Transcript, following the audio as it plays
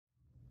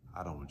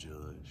I don't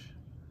judge.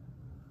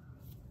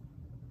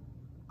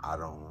 I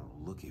don't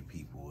look at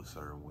people a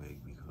certain way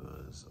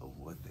because of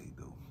what they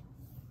do.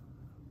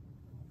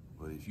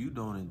 But if you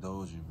don't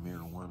indulge in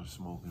marijuana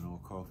smoking or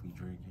coffee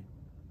drinking,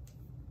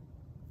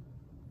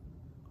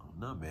 I'm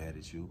not mad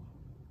at you.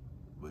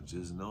 But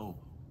just know,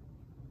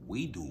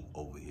 we do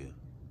over here.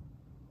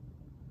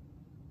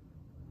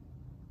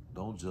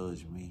 Don't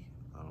judge me.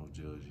 I don't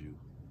judge you.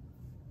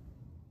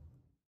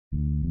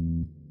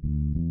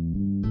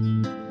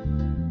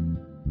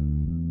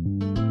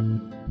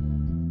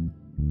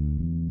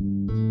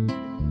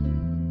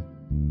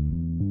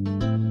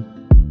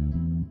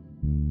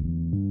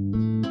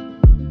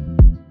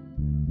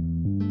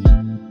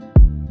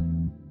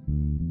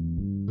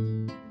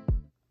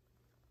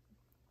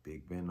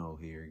 Big Beno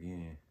here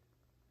again.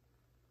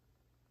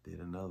 Did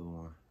another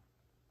one.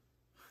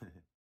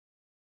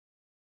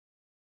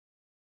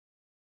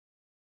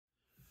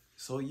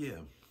 So yeah,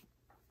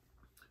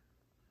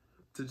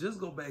 to just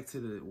go back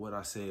to what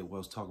I said, what I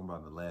was talking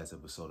about in the last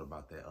episode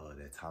about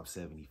that top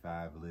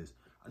 75 list.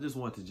 I just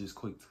want to just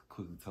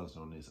quickly touch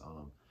on this.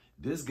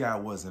 This guy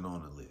wasn't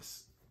on the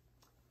list.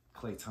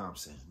 Klay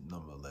Thompson,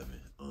 number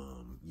 11.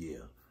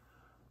 Yeah.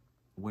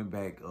 Went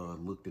back,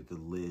 looked at the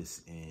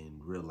list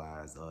and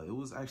realized it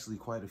was actually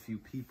quite a few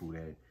people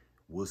that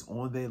was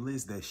on that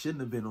list that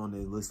shouldn't have been on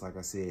that list, like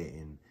I said,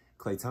 and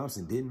Klay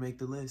Thompson didn't make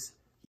the list.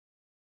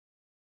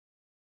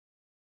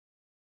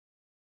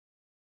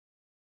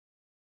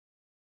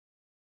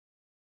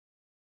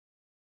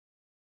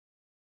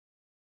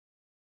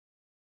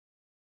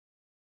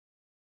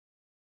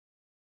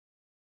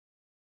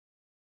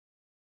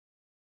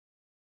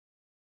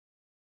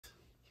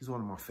 He's one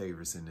of my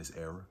favorites in this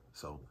era,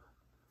 so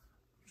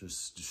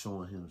just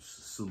showing him,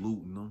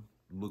 saluting him.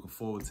 I'm looking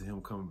forward to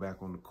him coming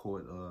back on the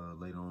court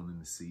later on in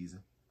the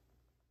season.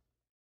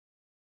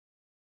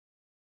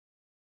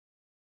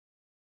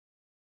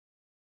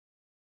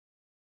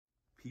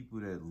 People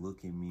that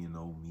look at me and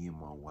know me and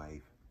my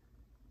wife,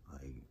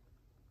 like,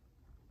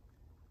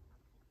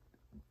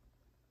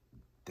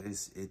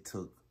 it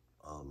took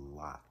a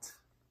lot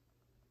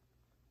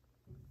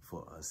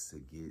for us to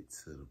get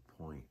to the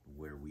point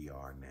where we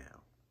are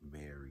now,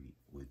 married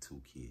with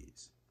 2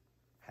 kids,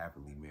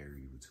 happily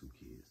married with 2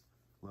 kids.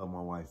 Love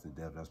my wife to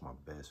death. That's my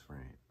best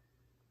friend.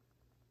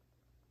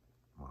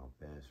 My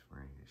best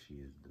friend. She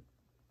is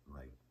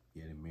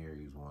getting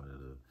married is one of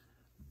the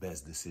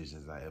best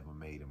decisions I ever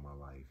made in my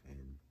life.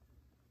 And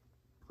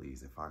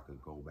please, if I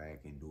could go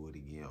back and do it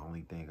again,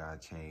 only thing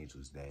I'd change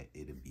was that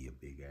it'd be a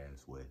big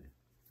ass wedding.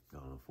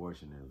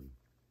 Unfortunately,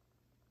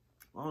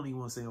 I don't even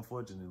want to say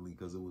unfortunately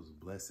because it was a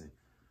blessing.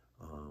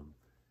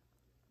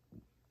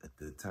 At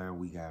the time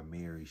we got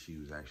married, she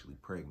was actually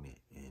pregnant,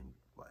 and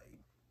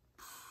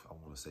I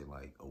want to say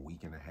like a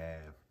week and a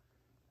half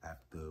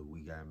after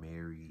we got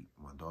married,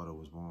 my daughter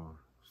was born.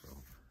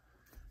 So,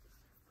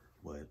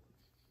 but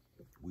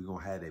we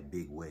gonna have that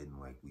big wedding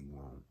like we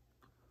want.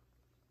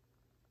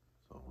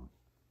 So,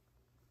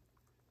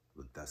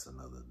 but that's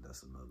another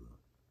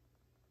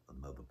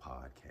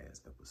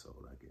podcast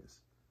episode, I guess.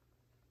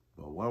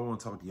 But what I want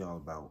to talk to y'all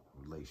about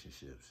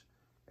relationships.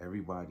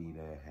 Everybody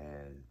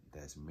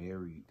that's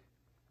married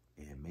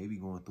and maybe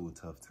going through a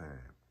tough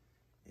time,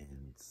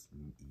 and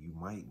you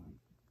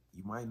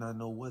might not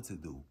know what to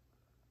do.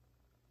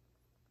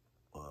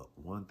 But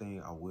one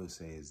thing I will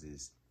say is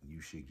this: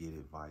 you should get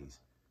advice.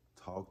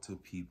 Talk to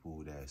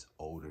people that's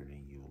older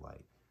than you.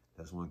 Like,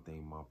 that's one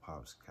thing my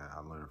pops I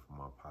learned from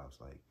my pops.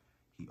 Like,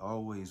 he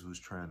always was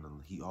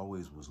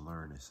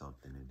learning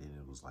something, and then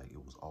it was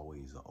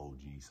always an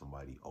OG,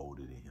 somebody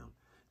older than him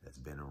that's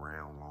been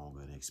around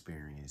longer and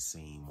experienced,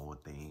 seen more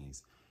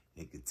things.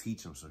 It could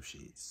teach him some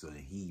shit. So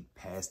he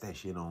passed that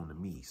shit on to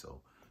me.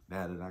 So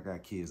now that I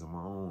got kids of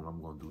my own,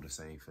 I'm gonna do the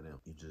same for them.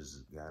 You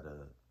just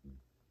gotta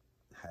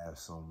have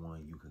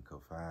someone you can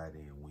confide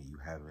in when you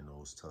having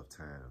those tough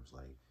times.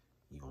 Like,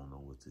 you don't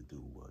know what to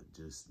do, but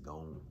just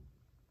don't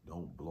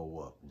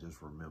blow up.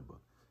 Just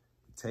remember,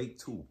 take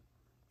 2.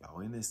 Y'all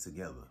in this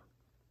together.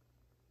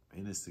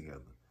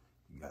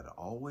 You gotta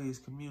always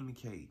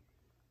communicate,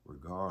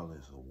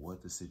 regardless of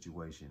what the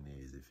situation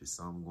is. If it's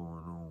something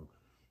going on,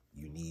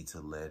 you need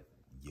to let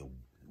your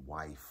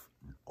wife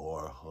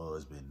or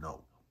husband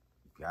know.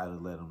 You gotta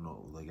let them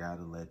know. You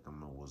gotta let them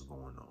know what's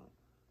going on.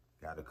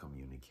 You gotta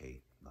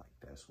communicate. Like,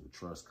 that's where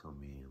trust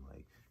come in.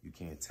 Like, you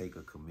can't take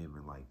a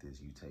commitment like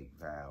this. You take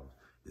vows.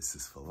 This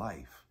is for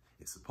life.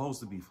 It's supposed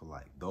to be for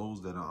life.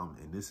 Those that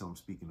and this I'm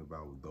speaking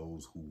about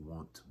those who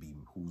want to be,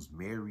 who's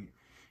married,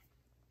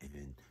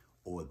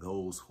 or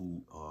those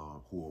who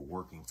are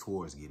working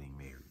towards getting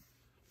married.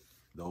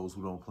 Those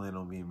who don't plan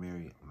on being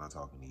married, I'm not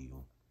talking to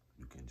you.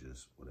 You can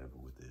just whatever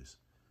with this.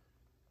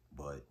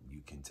 But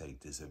you can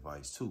take this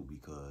advice too,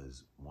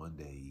 because one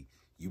day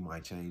you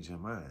might change your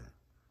mind.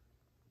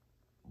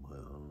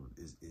 But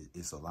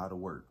it's a lot of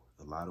work.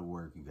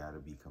 You got to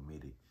be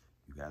committed.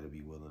 You got to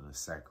be willing to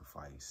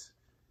sacrifice.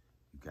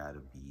 You got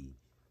to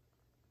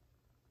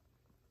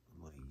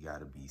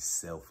be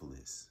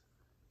selfless.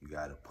 You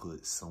got to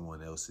put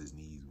someone else's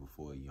needs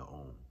before your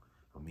own.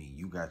 I mean,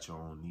 you got your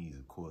own needs,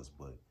 of course,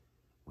 but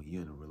when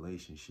you're in a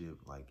relationship,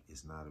 like,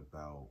 it's not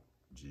about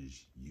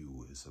just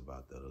you. It's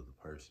about the other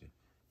person.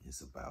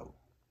 It's about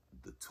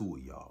the two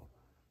of y'all.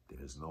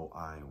 There's no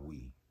I and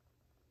we.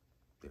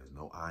 There's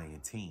no I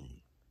in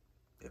team.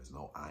 There's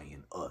no I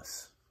in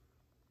us.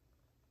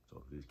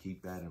 So just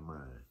keep that in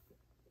mind.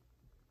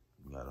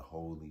 You gotta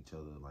hold each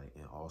other, like,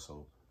 and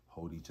also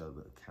hold each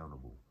other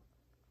accountable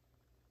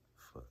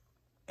for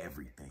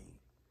everything.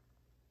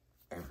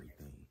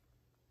 Everything.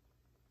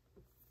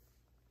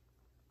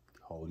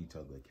 Hold each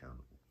other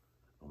accountable.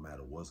 No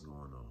matter what's going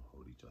on,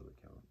 hold each other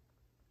accountable.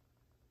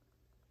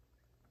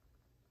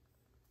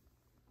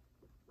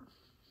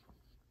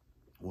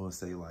 Want to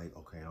say, like,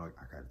 okay, I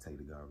gotta take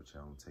the garbage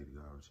out. I'm gonna take the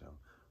garbage out.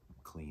 I'm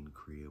gonna clean the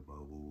crib.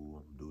 I'm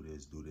gonna do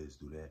this, do this,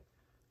 do that.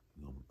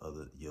 You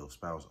know, your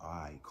spouse, all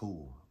right,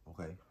 cool,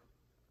 okay.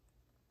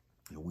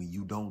 And when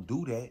you don't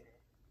do that,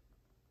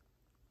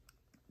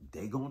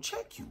 they gonna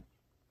check you.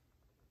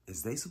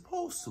 Is they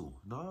supposed to?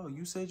 No,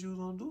 you said you was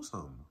gonna do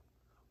something.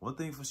 One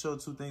thing for sure,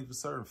 two things for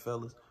certain,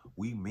 fellas.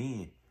 We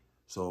men,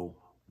 so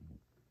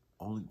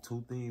only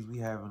two things we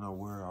have in our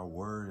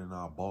word and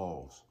our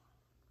balls.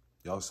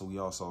 So we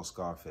all saw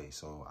Scarface,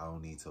 so I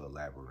don't need to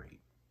elaborate.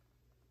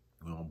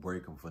 We don't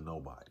break them for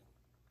nobody.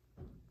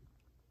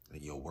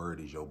 And your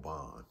word is your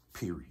bond,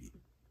 period.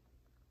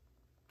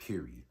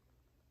 Period.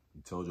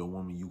 You told your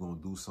woman you gonna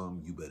do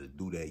something, you better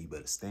do that. You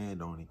better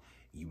stand on it.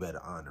 You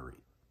better honor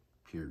it,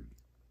 period.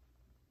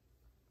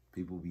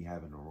 People be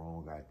having the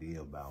wrong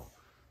idea about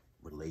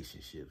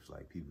relationships.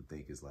 Like, people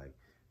think it's like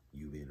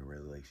you be in a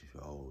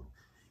relationship, oh,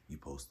 you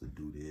supposed to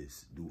do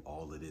this, do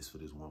all of this for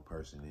this one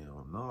person. And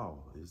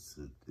no, it's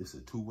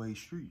a two-way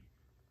street.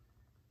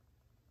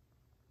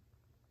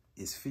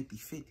 It's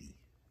 50-50.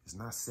 It's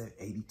not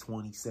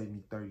 80-20,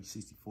 70-30,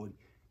 60-40.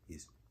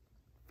 It's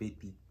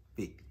 50-50.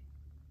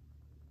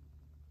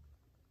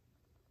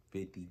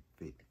 50-50.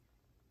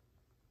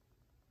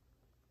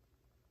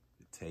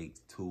 It takes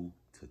two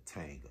to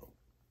tango.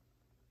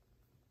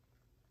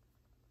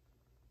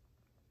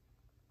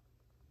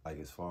 Like,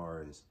 as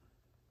far as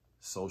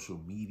social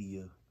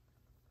media,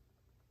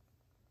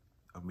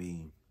 I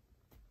mean,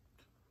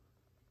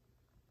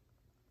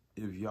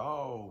 if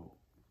y'all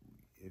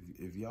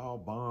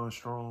bond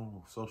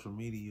strong, social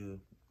media,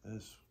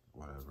 that's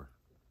whatever.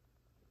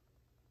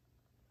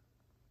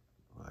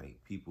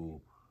 Like,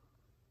 people,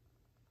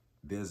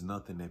 there's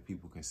nothing that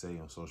people can say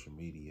on social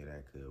media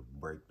that could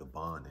break the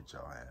bond that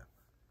y'all have.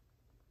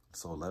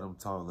 So let them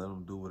talk, let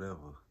them do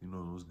whatever. You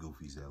know, those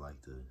goofies that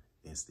like to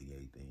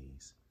instigate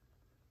things.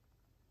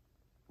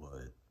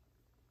 But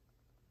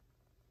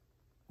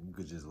you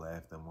could just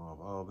laugh them off.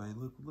 Oh, man,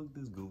 look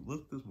this goof,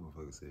 look this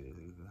motherfucker said.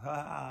 Ha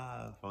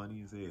ha,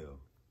 funny as hell.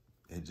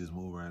 And just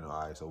move around.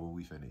 All right, so what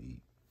we finna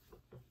eat?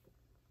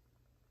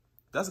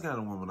 That's the kind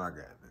of woman I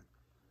got, man.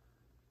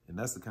 And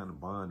that's the kind of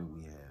bond that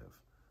we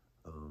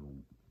have.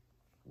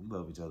 We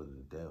love each other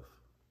to death.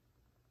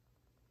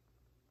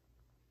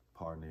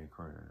 Partner in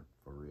crime,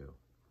 for real.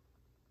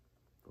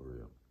 For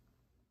real.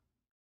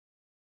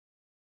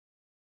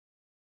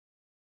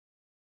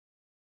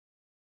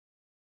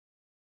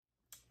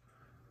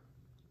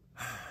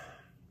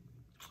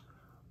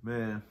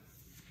 Man.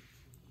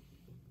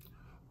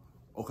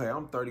 Okay,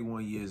 I'm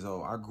 31 years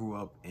old. I grew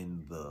up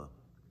in the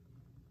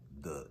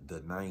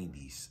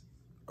 90s,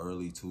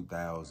 early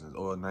 2000s,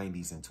 or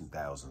 90s and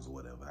 2000s, or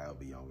whatever,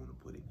 however y'all want to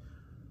put it.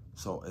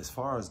 So as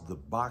far as the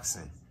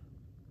boxing,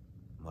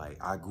 like,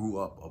 I grew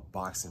up a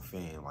boxing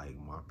fan. Like,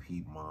 my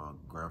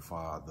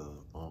grandfather,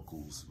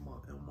 uncles,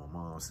 and my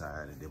mom's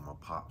side, and then my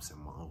pops and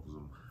my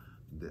uncles,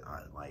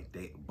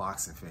 they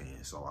boxing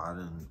fans. So I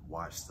done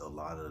watched a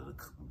lot of the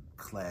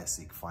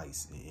classic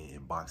fights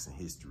in boxing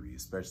history,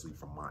 especially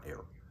from my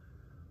era.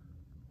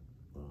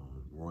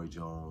 Roy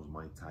Jones,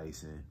 Mike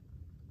Tyson,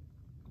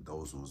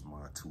 those was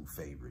my two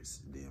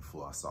favorites. And then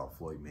I saw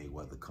Floyd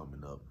Mayweather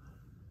coming up,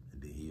 and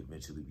then he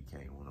eventually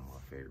became one of my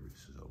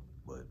favorites. So,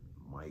 but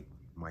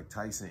Mike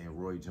Tyson and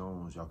Roy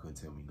Jones, y'all couldn't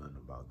tell me nothing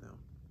about them.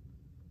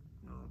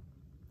 You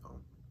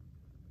know?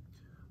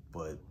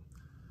 But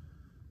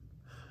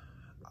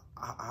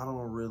I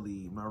don't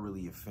really, I'm not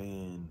really a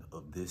fan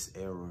of this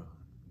era,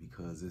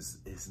 because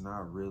it's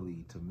not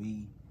really, to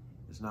me,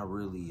 it's not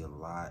really a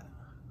lot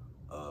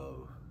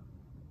of,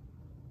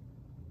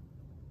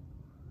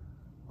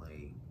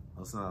 like,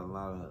 it's not a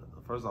lot of,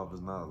 first off,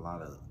 it's not a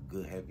lot of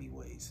good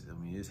heavyweights. I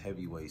mean, it's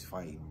heavyweights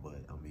fighting,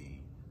 but I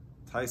mean,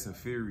 Tyson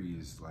Fury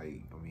is,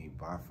 like, I mean,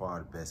 by far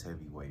the best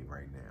heavyweight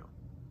right now.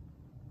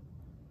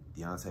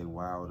 Deontay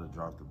Wilder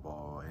dropped the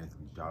ball.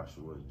 Anthony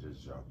Joshua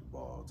just dropped the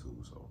ball too.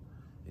 So,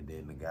 and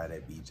then the guy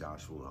that beat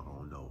Joshua, I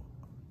don't know.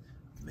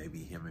 Maybe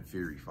him and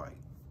Fury fight,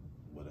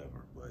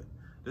 whatever. But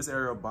this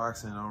era of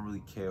boxing, I don't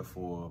really care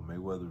for.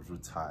 Mayweather's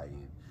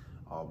retired.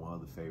 All my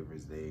other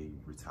favorites, they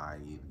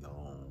retired,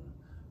 gone.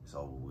 It's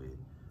over with.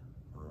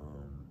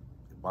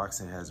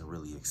 Boxing hasn't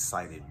really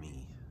excited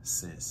me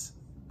since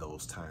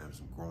those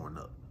times growing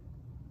up,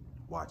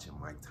 watching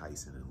Mike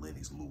Tyson and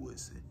Lennox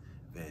Lewis and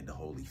Vander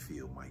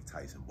Holyfield, Mike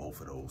Tyson, both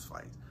of those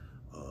fights.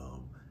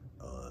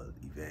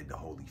 Evander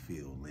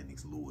Holyfield,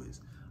 Lennox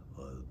Lewis,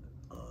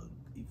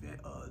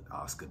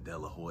 Oscar De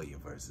La Hoya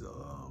versus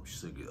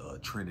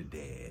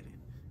Trinidad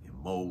and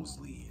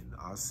Mosley, and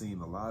I've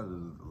seen a lot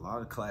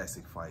of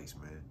classic fights,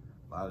 man.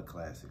 A lot of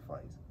classic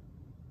fights.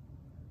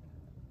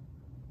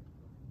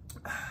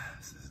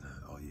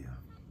 Oh yeah,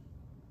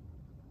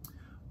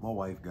 my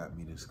wife got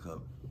me this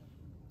cup.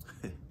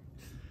 I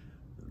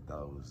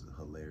thought it was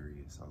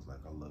hilarious. I was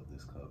like, I love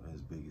this cup.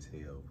 It's big as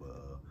hell,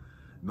 but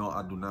no,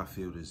 I do not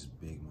fill this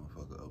big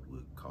motherfucker up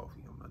with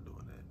coffee. I'm not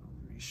doing that. I'm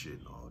gonna be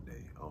shitting all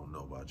day. I don't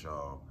know about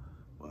y'all,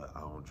 but I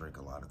don't drink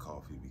a lot of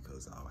coffee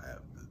because I'll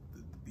have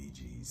the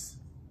BGs.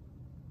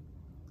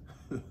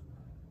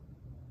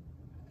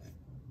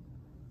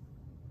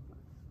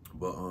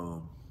 But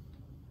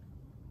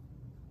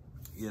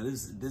yeah,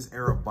 this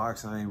era of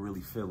boxing, I ain't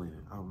really feeling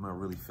it. I'm not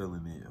really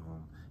feeling it.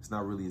 It's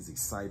not really as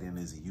exciting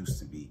as it used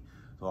to be.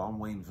 So I'm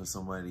waiting for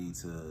somebody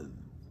to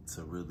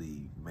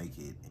really make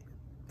it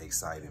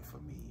exciting for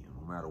me,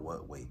 no matter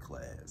what weight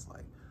class.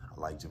 Like, I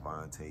like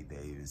Javante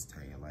Davis,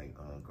 I like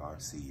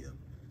Garcia,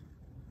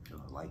 I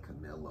like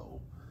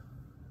Canelo.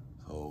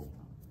 So,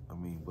 I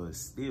mean, but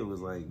still,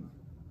 it's like,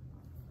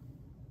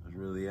 I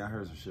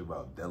heard some shit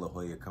about De La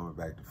Hoya coming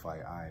back to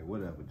fight. All right,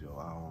 whatever, Joe.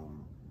 I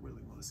don't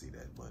really want to see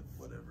that, but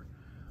whatever.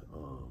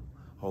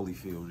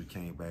 Holyfield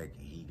came back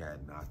and he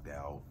got knocked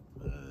out.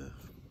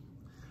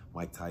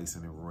 Mike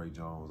Tyson and Roy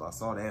Jones. I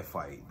saw that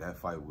fight. That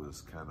fight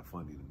was kind of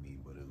funny to me,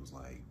 but it was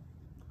like,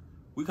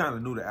 we kind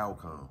of knew the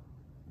outcome.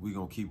 We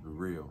gonna keep it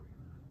real.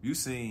 You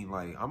seen,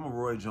 like, I'm a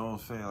Roy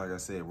Jones fan. Like I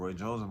said, Roy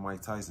Jones and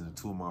Mike Tyson are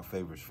two of my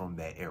favorites from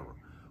that era.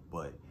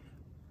 But,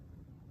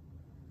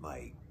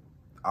 like,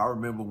 I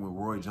remember when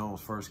Roy Jones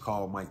first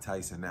called Mike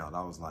Tyson out,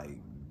 I was like,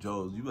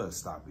 Joe, you better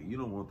stop it. You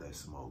don't want that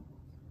smoke.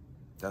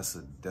 That's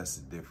a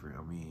different.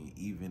 I mean,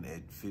 even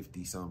at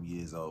 50-something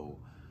years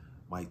old,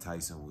 Mike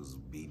Tyson was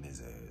beating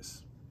his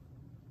ass.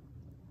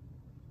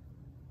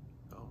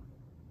 So,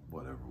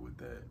 whatever with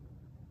that.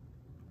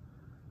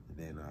 And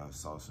then I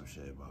saw some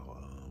shit about,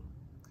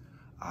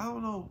 I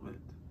don't know, but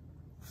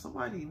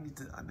somebody need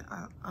to, I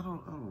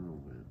don't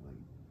know, man. Like,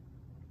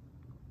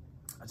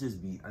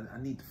 I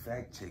need to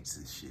fact check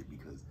this shit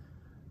because,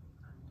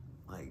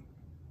 like,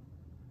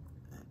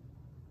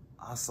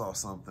 I saw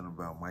something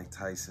about Mike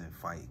Tyson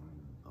fighting,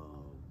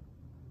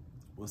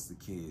 what's the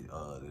kid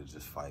that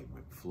just fight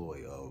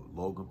Floyd,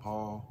 Logan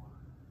Paul?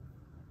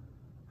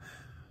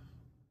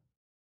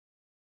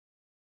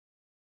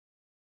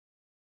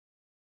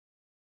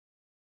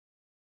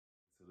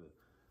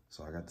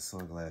 So I got the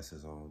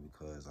sunglasses on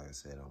because, like I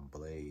said, I'm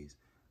blazed.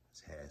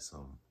 Just had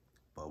some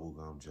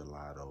bubblegum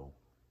gelato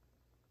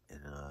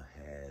and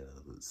had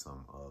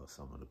some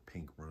of the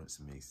pink Runtz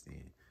mixed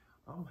in.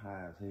 I'm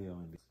high as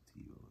hell in this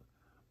tea.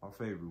 My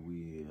favorite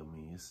weed, I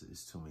mean,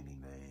 it's too many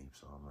names,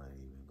 so I'm not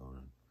even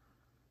gonna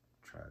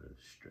try to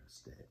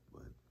stress that.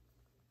 But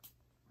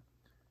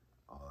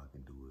all I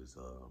can do is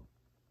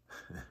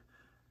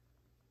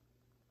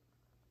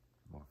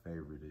my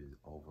favorite is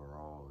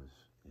overall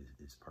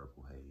is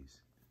Purple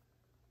Haze.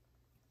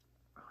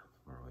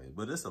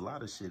 But it's a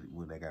lot of shit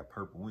when they got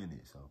purple in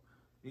it. So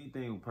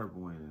anything with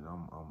purple in it,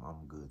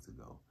 I'm good to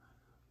go.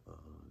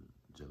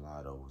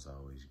 Gelato was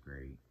always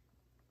great.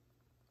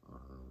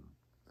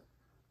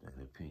 And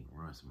the pink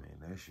Runtz, man,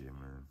 that shit,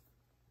 man.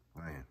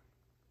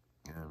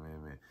 Yeah,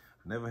 man.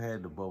 I never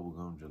had the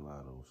bubblegum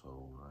gelato,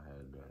 so I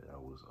had that. I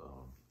was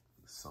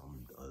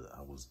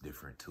I was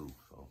different too,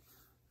 so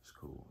it's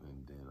cool.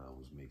 And then I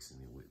was mixed it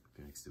with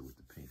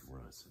the pink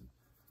Runtz, and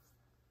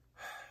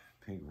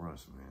pink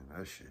Runtz, man.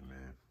 That shit,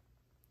 man.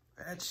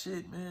 That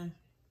shit, man.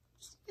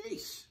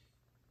 Sheesh.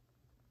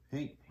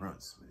 Pink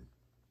Runtz, man.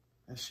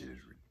 That shit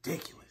is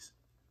ridiculous.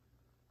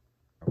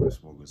 I've been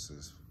smoking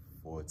since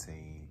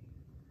 13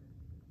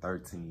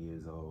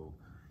 years old,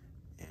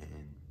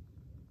 and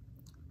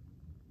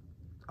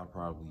I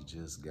probably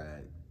just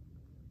got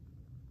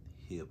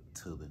hip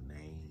to the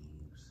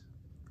names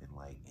and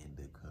like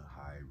indica,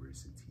 hybrid,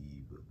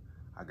 sativa.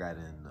 I got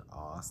in,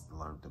 I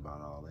learned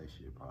about all that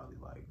shit probably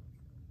like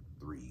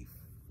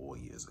 3-4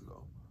 years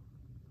ago.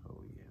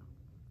 Oh yeah.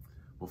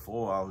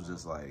 Before I was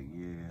just like,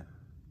 yeah.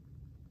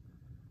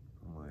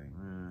 I'm like,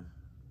 man,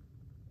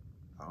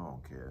 I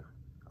don't care.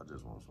 I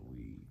just want some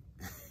weed.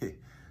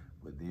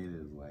 But then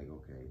it's like,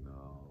 okay,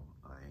 no,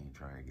 I ain't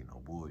trying to get no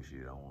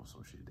bullshit. I want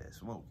some shit that's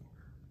smoking.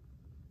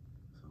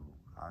 So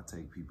I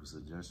take people's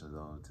suggestions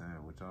all the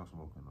time. What y'all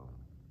smoking on?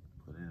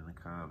 Put it in the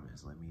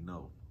comments. Let me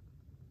know.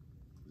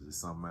 Is there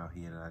something out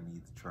here that I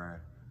need to try?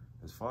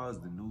 As far as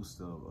the new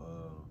stuff,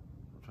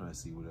 I'm trying to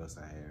see what else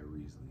I had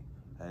recently.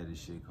 I had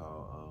this shit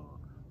called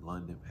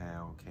London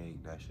Pound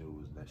Cake. That shit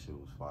was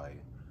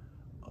fire.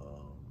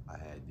 I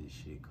had this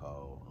shit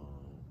called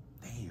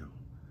damn,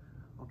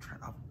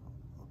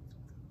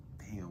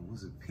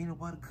 was it peanut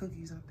butter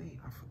cookies? I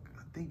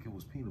think it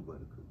was peanut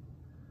butter cookies.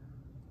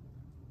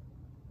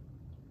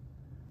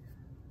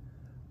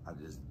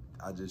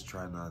 I just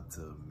try not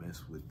to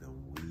mess with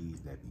them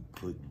weeds that be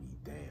putting me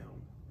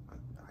down.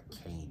 I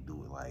can't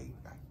do it. Like,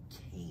 I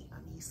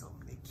need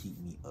something to keep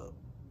me up.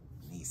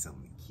 I need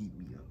something to keep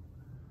me up.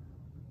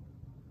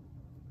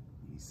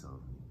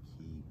 something to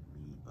keep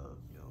me up,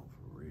 yo,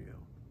 for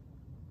real.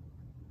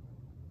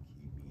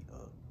 Keep me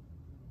up.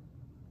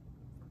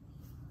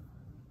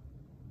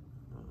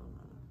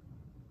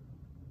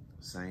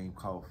 Same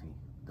coffee,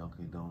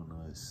 Dunkin'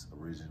 Donuts,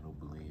 original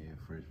blend,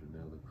 fresh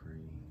vanilla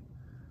cream,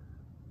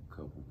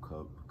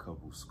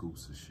 couple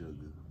scoops of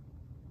sugar.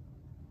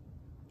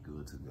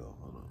 Good to go.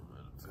 Hold on,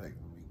 matter of fact,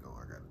 let me go.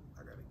 I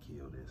gotta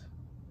kill this.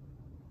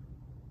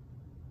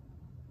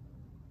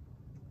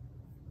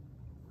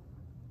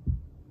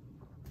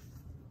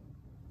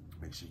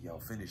 Make sure y'all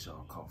finish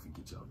y'all coffee,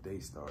 get y'all day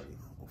started,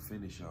 or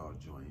finish y'all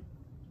joint.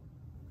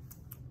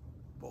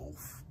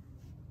 Both.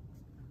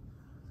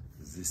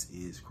 Because this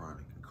is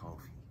Chronic and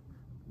Coffee.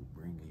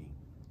 We're bringing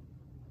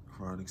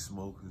chronic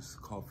smokers,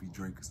 coffee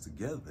drinkers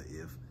together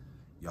if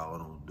y'all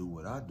don't do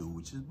what I do,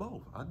 which is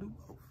both. I do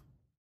both.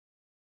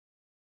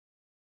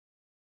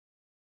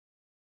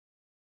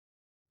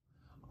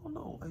 I don't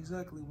know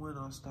exactly when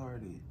I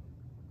started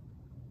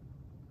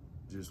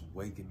just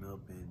waking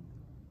up and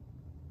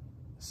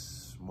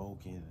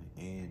smoking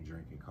and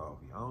drinking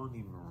coffee. I don't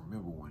even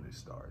remember when it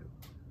started.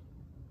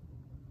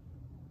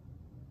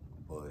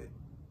 But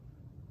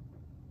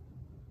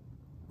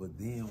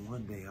then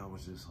one day I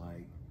was just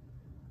like,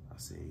 I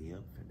said,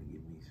 yep, finna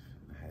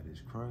have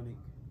this chronic,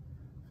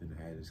 finna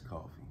have this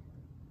coffee.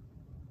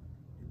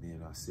 And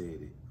then I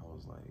said it, I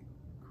was like,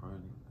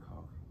 chronic,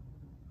 coffee.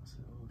 I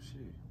said, oh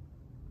shit.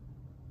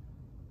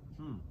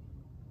 I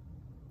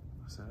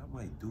said, I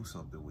might do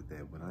something with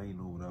that, but I ain't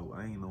know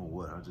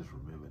what, I just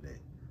remember that.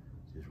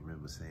 Just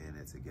remember saying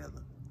that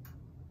together.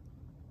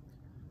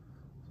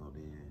 So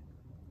then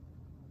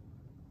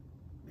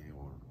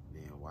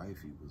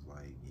wifey was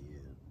like, yeah,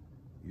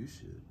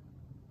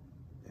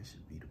 that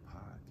should be the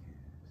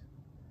podcast.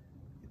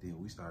 And then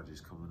we started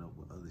just coming up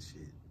with other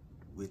shit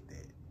with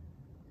that.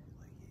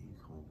 Like, yeah, you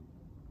can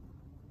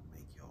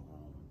make your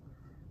own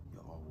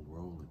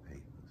rolling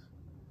papers.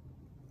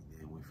 And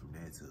then went from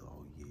that to,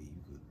 oh yeah,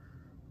 you could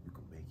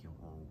make your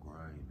own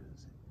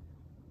grinders. And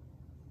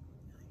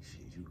like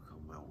shit, you could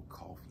come out with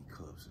coffee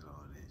cups and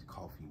all that,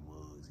 coffee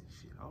mugs and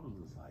shit. I was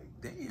just like,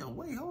 damn,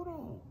 wait, hold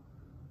on.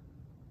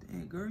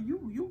 Damn, girl, you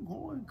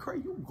going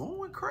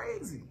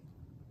crazy.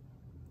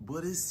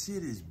 But this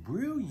shit is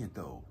brilliant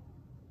though.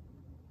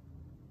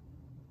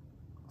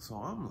 So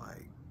I'm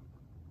like,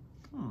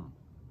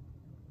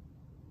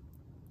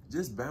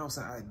 just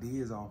bouncing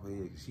ideas off of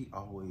it. She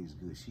always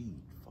good.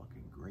 She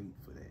fucking great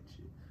for that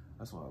shit.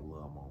 That's why I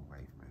love my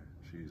wife, man.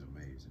 She's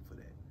amazing for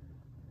that.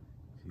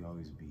 She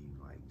always be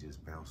like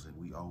just bouncing.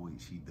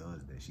 She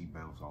does that. She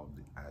bounce off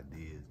the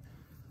ideas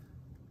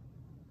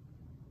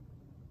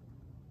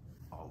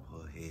off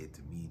her head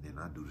to me, then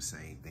I do the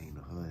same thing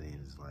to her, and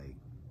it's like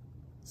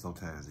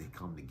sometimes they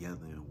come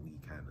together and we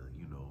kind of,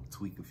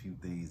 tweak a few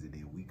things, and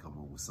then we come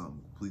up with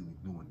something completely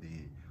new, and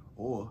then,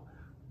 or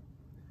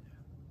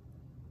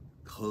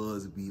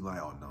hers be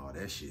like, oh no,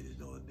 that shit is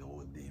doing,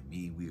 then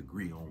we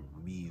agree on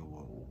me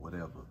or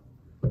whatever.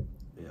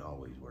 It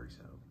always works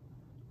out.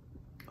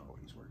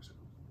 Always works out.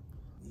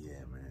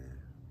 Yeah, man.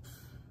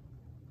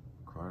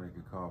 Chronic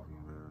and Coffee,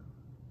 man.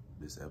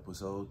 This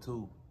episode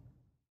 2.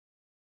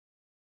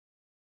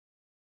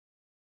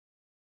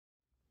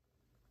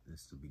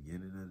 It's the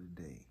beginning of the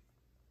day.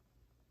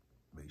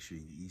 Make sure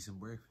you eat some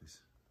breakfast.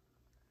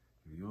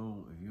 If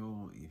you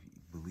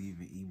believe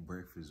in eating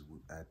breakfast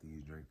after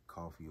you drink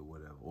coffee or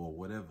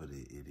whatever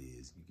it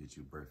is, you get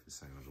your breakfast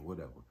sandwich or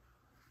whatever.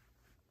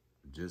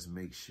 Just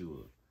make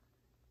sure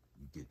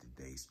you get the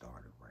day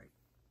started right.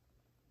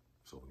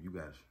 So if you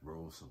guys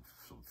roll some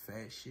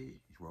fat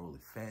shit, you roll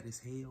it fat as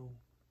hell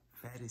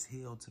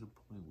to the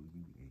point where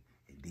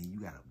and then you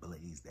gotta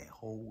blaze that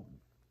whole,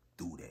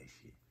 do that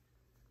shit.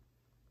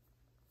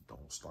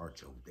 Don't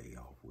start your day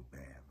off with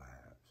bad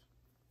vibes.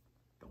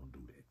 Don't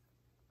do that.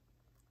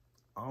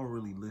 I don't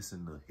really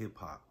listen to hip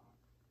hop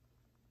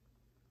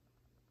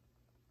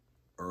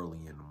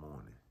early in the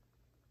morning.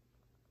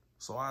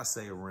 So I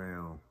say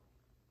around,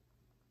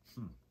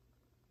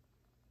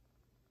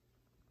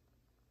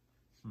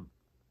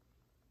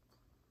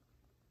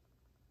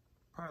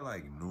 probably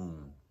like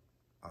noon,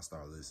 I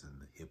start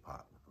listening to hip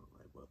hop.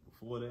 But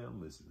before that,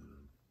 I'm listening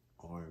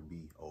to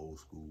R&B, old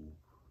school,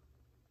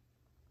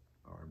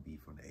 R&B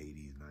from the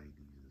 80s,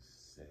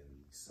 90s,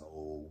 70s,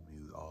 soul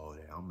music, all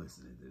that. I'm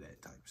listening to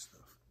that type of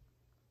stuff.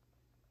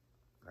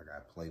 I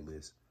got a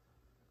playlist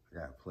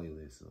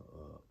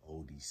of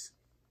oldies.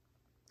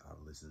 I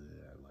listen to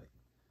that, like,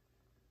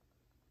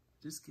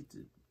 just get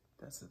to,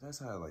 that's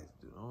how I like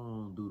to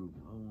do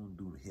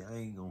it. I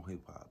ain't on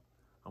hip hop.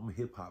 I'm a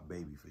hip hop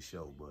baby for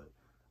sure, but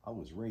I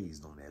was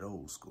raised on that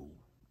old school.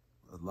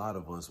 A lot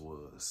of us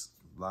was.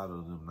 A lot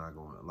of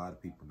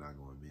people not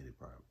gonna admit it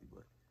probably,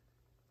 but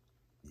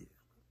yeah,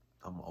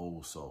 I'm an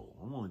old soul.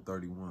 I'm only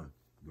 31,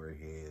 gray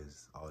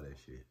hairs, all that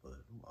shit,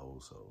 but I'm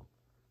old soul.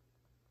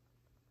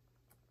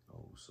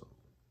 Old soul.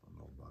 I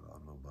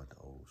know about the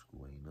old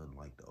school. Ain't nothing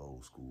like the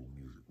old school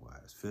music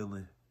wise.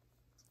 Feeling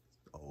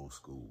the old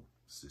school.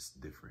 It's just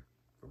different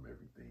from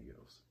everything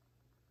else.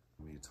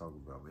 I mean, talk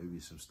about maybe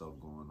some stuff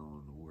going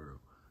on in the world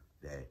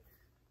that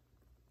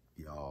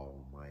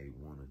y'all might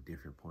want a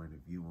different point of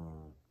view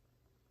on,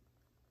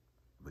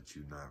 but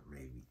you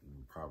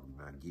probably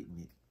not getting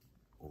it,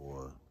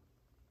 or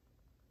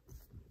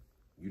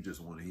you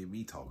just want to hear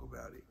me talk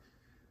about it.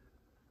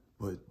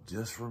 But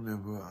just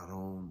remember, I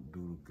don't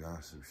do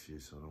gossip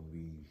shit, so don't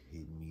be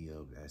hitting me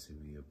up, asking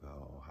me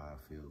about how I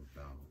feel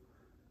about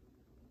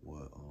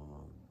what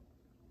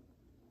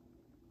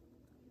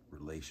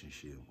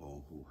relationship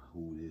or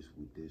who this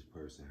with this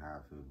person, how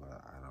I feel about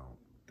it.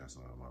 That's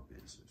none of my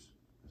business.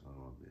 That's none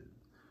of my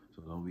business.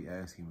 So don't be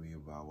asking me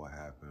about what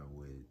happened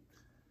with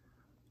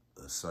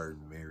a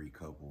certain married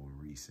couple in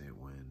recent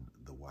when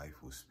the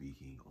wife was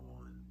speaking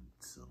on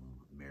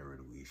some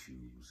marital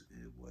issues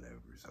and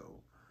whatever.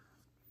 So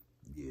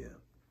yeah,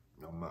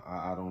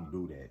 I don't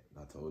do that.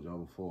 I told y'all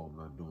before, I'm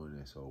not doing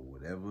that. So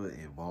whatever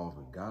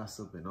involving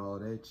gossip and all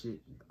that shit,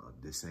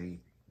 this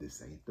ain't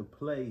the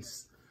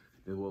place.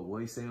 That's what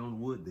we say on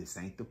wood. This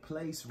ain't the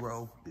place,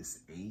 bro.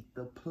 This ain't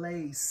the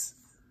place.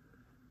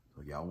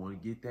 So y'all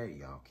want to get that?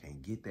 Y'all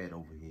can't get that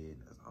over here.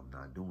 I'm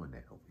not doing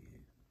that over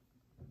here.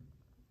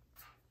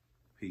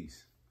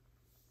 Peace.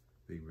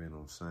 Big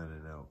Beno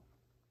signing out.